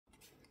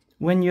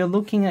when you're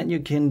looking at your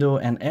Kindle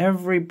and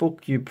every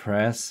book you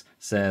press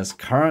says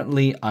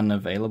currently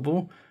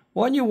unavailable,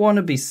 what you want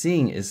to be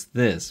seeing is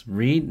this,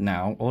 read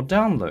now or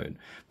download.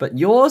 But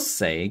yours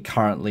say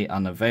currently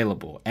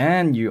unavailable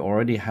and you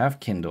already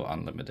have Kindle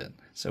Unlimited.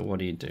 So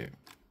what do?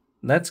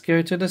 Let's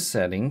go to the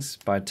settings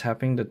by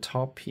tapping the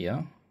top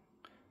here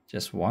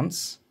just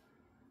once.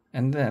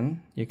 And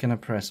then you're going to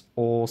press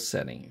all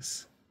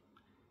settings.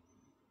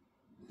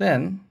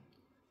 Then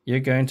you're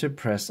going to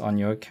press on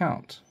your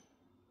account.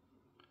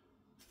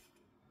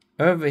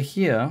 Over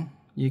here,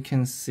 you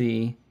can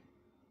see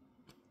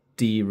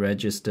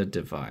deregister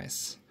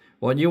device.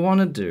 What you want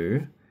to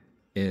do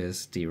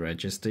is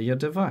deregister your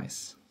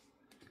device.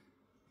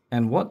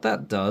 And what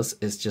that does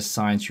is just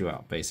signs you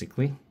out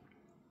basically.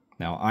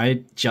 Now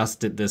I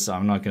just did this, so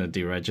I'm not going to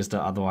deregister,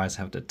 otherwise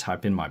I have to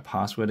type in my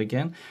password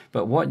again.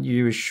 But what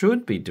you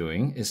should be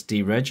doing is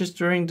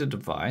deregistering the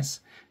device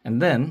and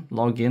then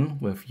log in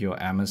with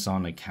your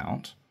Amazon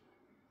account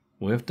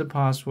with the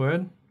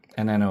password,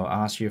 and then it'll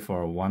ask you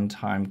for a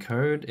one-time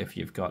code if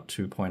you've got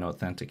 2-point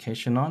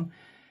authentication on,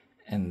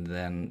 and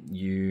then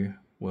you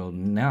will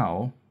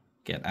now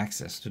get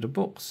access to the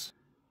books.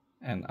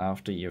 And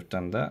after you've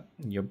done that,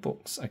 your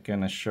books are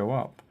going to show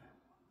up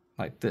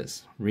like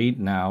this, read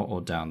now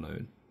or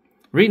download.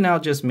 Read now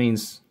just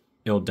means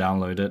you'll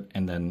download it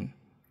and then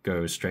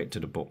go straight to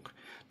the book.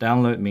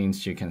 Download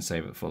means you can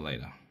save it for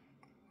later.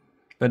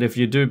 But if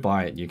you do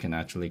buy it, you can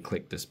actually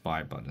click this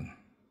buy button.